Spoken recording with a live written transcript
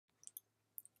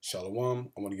Shalom.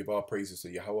 I want to give all praises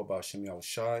to Yahweh Ba'Shem Yahweh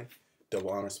Shai. Double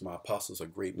honors to my apostles, a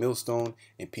great millstone,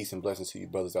 and peace and blessings to you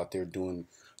brothers out there doing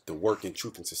the work in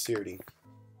truth and sincerity.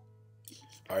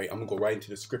 All right, I'm going to go right into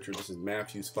the scripture. This is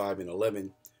Matthew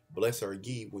 5:11. Blessed are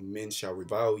ye when men shall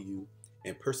revile you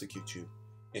and persecute you,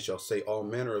 and shall say all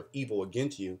manner of evil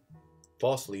against you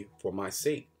falsely for my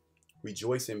sake.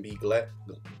 Rejoice and be glad,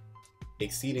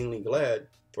 exceedingly glad,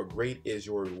 for great is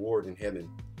your reward in heaven.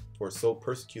 For so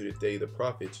persecuted they the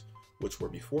prophets which were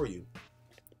before you.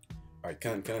 All right,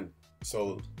 Khan.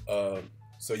 So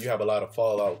you have a lot of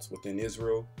fallouts within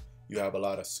Israel. You have a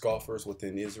lot of scoffers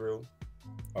within Israel.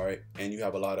 All right, and you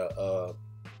have a lot of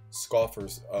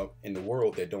scoffers in the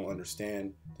world that don't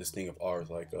understand this thing of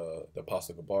ours, like the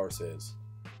Apostle Gabar says,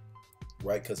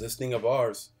 right? Because this thing of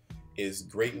ours is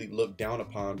greatly looked down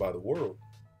upon by the world.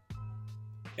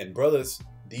 And brothers,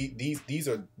 these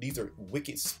are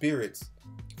wicked spirits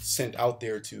sent out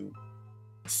there to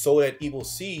sow that evil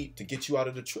seed to get you out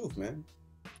of the truth, man.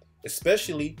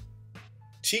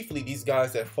 Chiefly these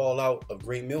guys that fall out of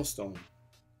great millstone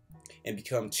and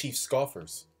become chief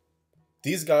scoffers.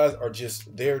 These guys are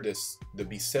just there to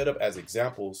be set up as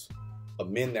examples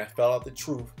of men that fell out the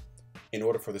truth in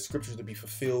order for the scriptures to be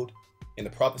fulfilled and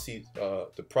the prophecy,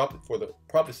 for the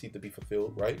prophecy to be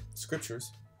fulfilled, right?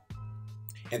 Scriptures,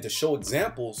 and to show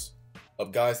examples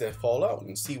of guys that fall out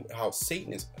and see how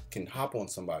Satanists can hop on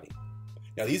somebody.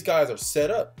 Now these guys are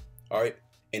set up, all right,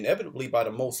 inevitably by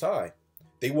the Most High.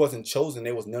 They wasn't chosen.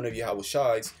 There was none of Yahweh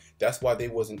Shai's. That's why they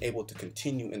wasn't able to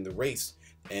continue in the race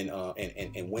and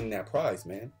win that prize,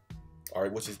 man. All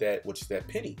right, which is that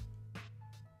penny.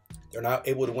 They're not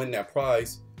able to win that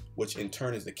prize, which in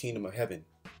turn is the kingdom of heaven.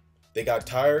 They got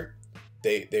tired.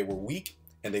 They were weak,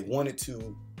 and they wanted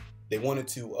to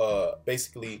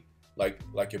basically,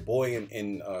 like your boy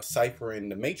in Cypher in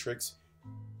the Matrix,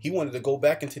 he wanted to go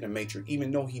back into the Matrix,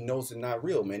 even though he knows it's not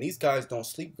real, man. These guys don't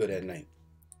sleep good at night.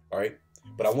 All right,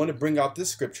 but I want to bring out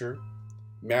this scripture,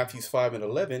 Matthew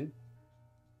 5:11,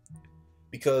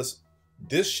 because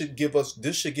this should give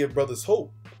brothers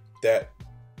hope that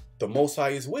the Most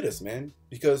High is with us, man.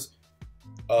 Because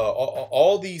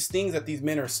all these things that these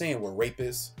men are saying, we're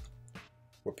rapists,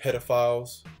 we're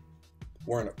pedophiles,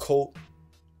 we're in a cult,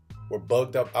 we're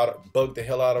bugged the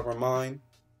hell out of our mind,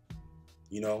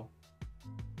 you know.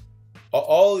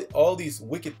 All these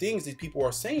wicked things these people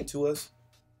are saying to us,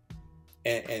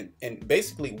 and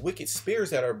basically wicked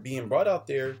spirits that are being brought out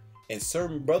there, and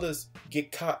certain brothers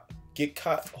get caught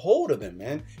hold of them,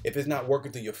 man. If it's not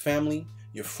working through your family,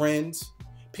 your friends,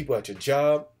 people at your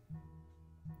job,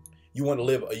 you want to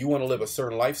live a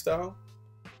certain lifestyle,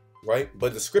 right?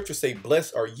 But the scriptures say,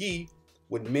 "Blessed are ye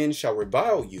when men shall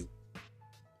revile you."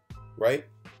 Right?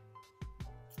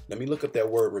 Let me look up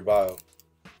that word revile.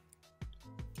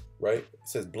 Right? It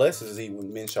says, blessed is he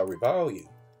when men shall revile you.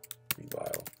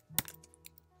 Revile.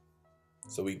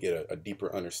 So we get a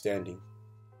deeper understanding.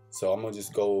 So I'm going to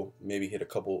just go maybe hit a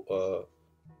couple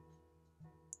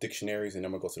dictionaries, and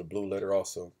I'm going to go to the blue letter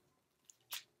also.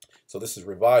 So this is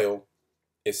revile.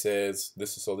 It says,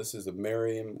 this is the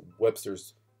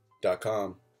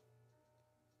Merriam-Webster's.com.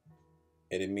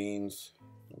 And it means,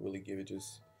 I'll really give it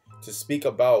just... to speak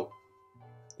about.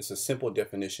 It's a simple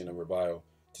definition of revile.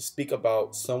 To speak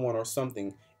about someone or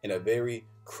something in a very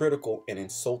critical and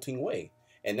insulting way.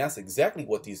 And that's exactly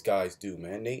what these guys do,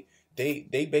 man.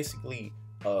 They basically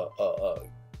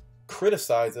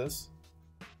criticize us,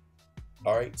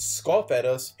 all right, scoff at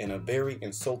us in a very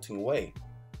insulting way,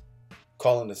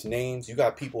 calling us names. You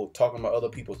got people talking about other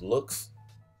people's looks,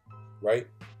 right?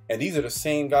 And these are the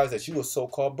same guys that you were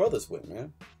so-called brothers with,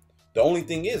 man. The only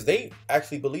thing is, they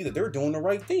actually believe that they're doing the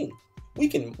right thing. We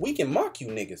can mock you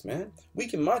niggas, man. We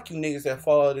can mock you niggas that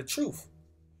follow the truth.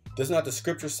 Does not the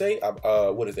scripture say?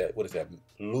 What is that?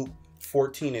 Luke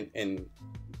 14 and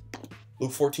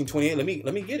Luke 14:28.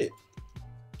 Let me get it.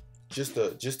 Just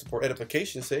for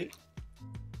edification's sake.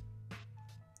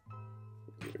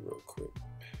 Get it real quick.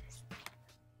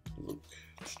 Luke.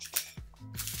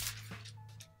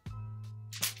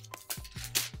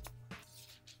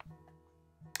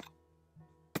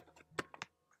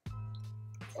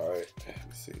 All right, let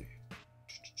me see.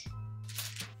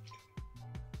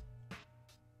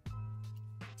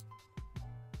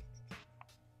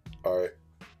 All right.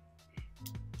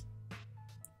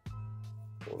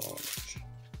 Hold on.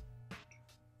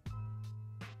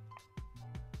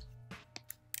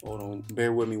 Hold on.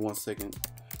 Bear with me 1 second.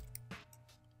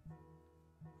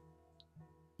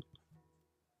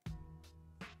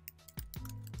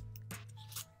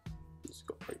 Let's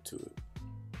go right to it.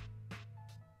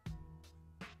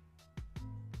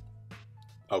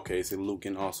 Okay, it's in Luke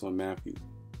and also in Matthew.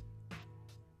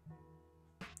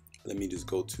 Let me just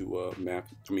go to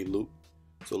Luke.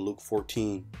 So Luke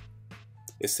 14.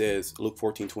 It says, Luke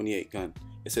 14:28.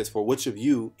 It says, for which of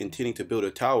you intending to build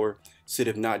a tower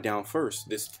sitteth not down first?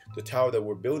 The tower that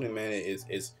we're building, man,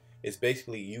 is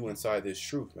basically you inside this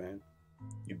truth, man.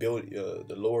 You build.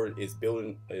 The Lord is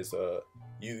building.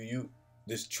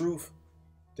 This truth.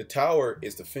 The tower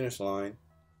is the finish line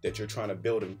that you're trying to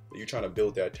build. You're trying to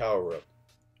build that tower up.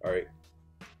 All right.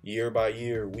 Year by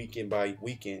year, weekend by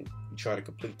weekend, you try to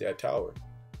complete that tower.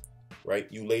 Right.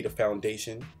 You lay the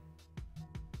foundation.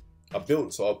 A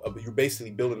building. So you're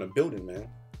basically building a building, man.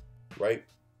 Right.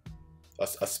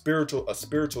 A spiritual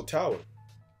tower.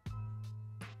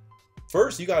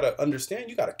 First, you gotta understand.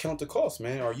 You gotta count the cost,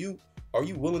 man. Are you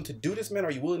willing to do this, man?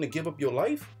 Are you willing to give up your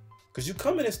life? Because you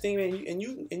come in this thing, man, and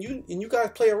you guys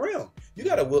play around. You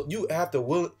have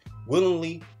to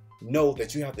willingly know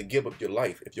that you have to give up your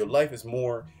life. If your life is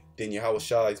more than Yahweh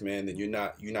Shai's, man, then you're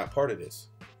not part of this.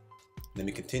 Let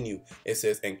me continue. It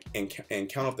says, and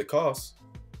count up the cost,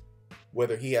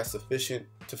 whether he has sufficient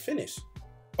to finish,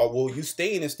 or will you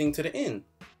stay in this thing to the end?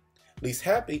 Least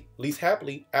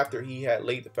happily after he had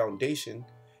laid the foundation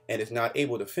and is not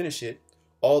able to finish it,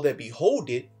 all that behold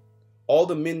it, all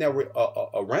the men that were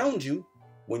around you,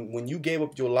 when you gave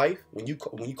up your life, when you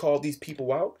called these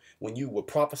people out, when you were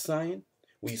prophesying,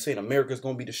 when you saying America's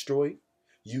going to be destroyed,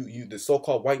 the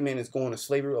so-called white man is going to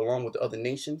slavery along with the other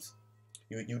nations,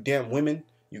 you damn women,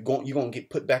 you're going to get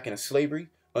put back into slavery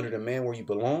under the man where you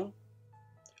belong.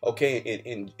 Okay,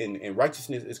 and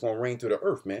righteousness is going to reign through the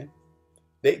earth, man.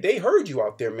 They heard you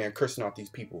out there, man, cursing out these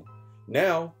people.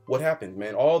 Now, what happens,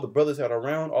 man? All the brothers that are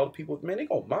around, all the people, man, they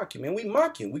gonna mock you, man. We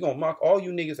mock you. We gonna mock all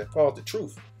you niggas that follow the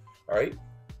truth, all right?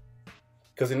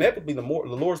 Because inevitably, the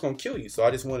Lord's gonna kill you. So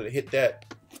I just wanted to hit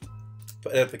that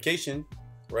for edification,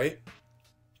 right?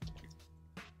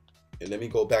 And let me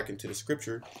go back into the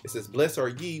scripture. It says, blessed are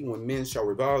ye when men shall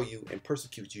revile you and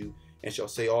persecute you and shall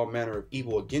say all manner of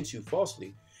evil against you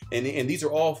falsely. And these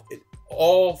are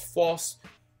all false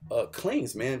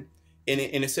claims, man. And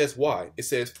it says why? It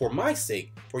says for my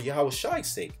sake, for Yahweh Shai's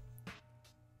sake.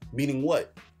 Meaning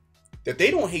what? That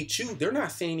they don't hate you. They're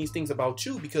not saying these things about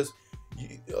you because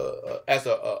as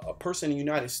a person in the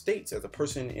United States, as a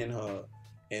person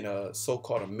in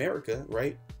so-called America,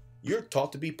 right? You're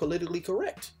taught to be politically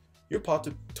correct. You're taught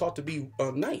to be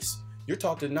nice. You're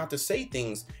taught to not to say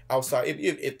things outside.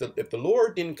 If the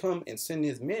Lord didn't come and send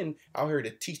his men out here to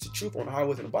teach the truth on the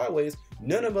highways and the byways,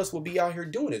 none of us will be out here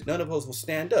doing this. None of us will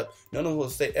stand up. None of us will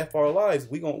say, F our lives.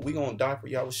 We gonna die for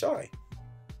Yahweh Shai.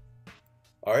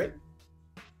 All right.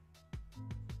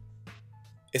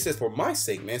 It says for my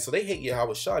sake, man. So they hate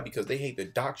Yahweh Shai because they hate the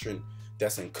doctrine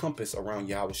that's encompassed around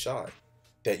Yahweh Shai.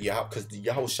 Because the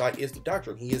Yahweh Shai is the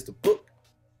doctrine. He is the book.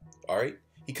 All right.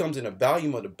 He comes in a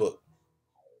volume of the book.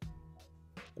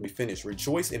 Let me finish.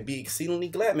 Rejoice and be exceedingly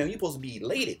glad, man. You're supposed to be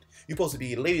elated. You're supposed to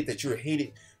be elated that you're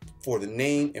hated for the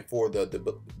name and for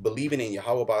the believing in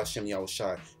Yahweh Ba'ashem Yahweh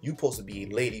Shai. You're supposed to be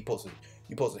elated. You're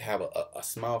supposed to have a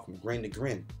smile from grin to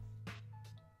grin.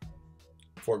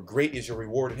 For great is your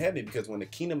reward in heaven, because when the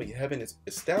kingdom of heaven is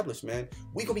established, man,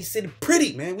 we're going to be sitting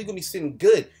pretty, man. We're going to be sitting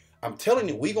good. I'm telling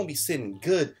you, we're going to be sitting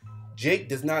good. Jake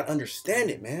does not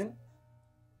understand it, man.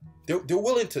 They're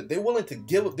willing to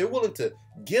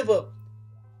give up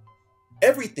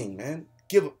everything, man.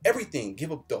 Give up everything.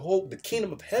 Give up the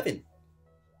kingdom of heaven.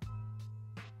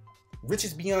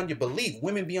 Riches beyond your belief.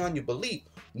 Women beyond your belief.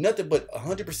 Nothing but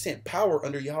 100% power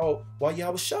under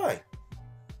Yahweh Shai.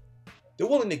 They're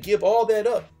willing to give all that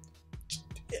up.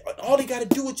 All they got to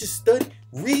do is just study,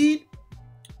 read,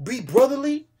 be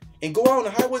brotherly, and go out on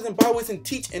the highways and byways and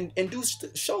teach and do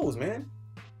shows, man.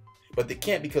 But they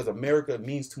can't because America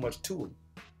means too much to them.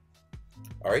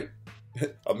 All right?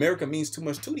 America means too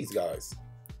much to these guys.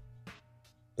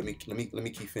 Let me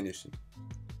keep finishing.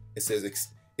 It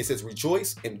says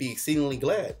rejoice and be exceedingly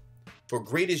glad, for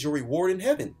great is your reward in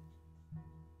heaven.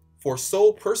 For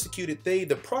so persecuted they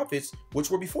the prophets which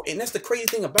were before. And that's the crazy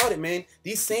thing about it, man.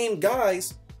 These same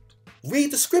guys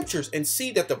read the scriptures and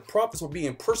see that the prophets were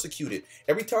being persecuted.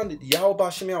 Every time that Yahweh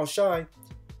Ba'ashem Yahweh Shai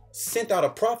sent out a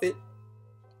prophet,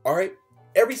 all right,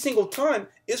 every single time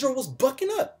Israel was bucking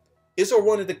up. Israel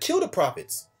wanted to kill the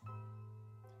prophets.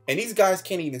 And these guys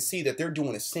can't even see that they're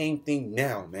doing the same thing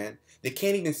now, man. They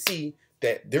can't even see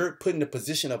that they're put in the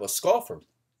position of a scoffer.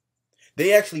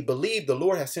 They actually believe the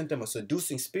Lord has sent them a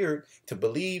seducing spirit to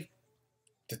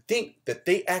think that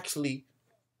they actually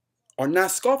are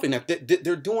not scoffing, that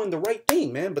they're doing the right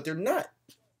thing, man, but they're not.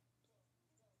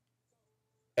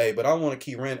 Hey, but I want to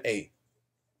keep ranting.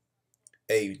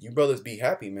 Hey, you brothers be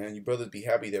happy, man. You brothers be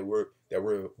happy that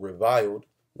we're reviled,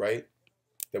 right?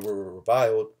 That we're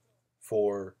reviled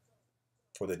for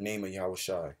for the name of Yahweh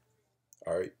Shai.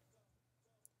 All right.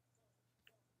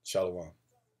 Shalom.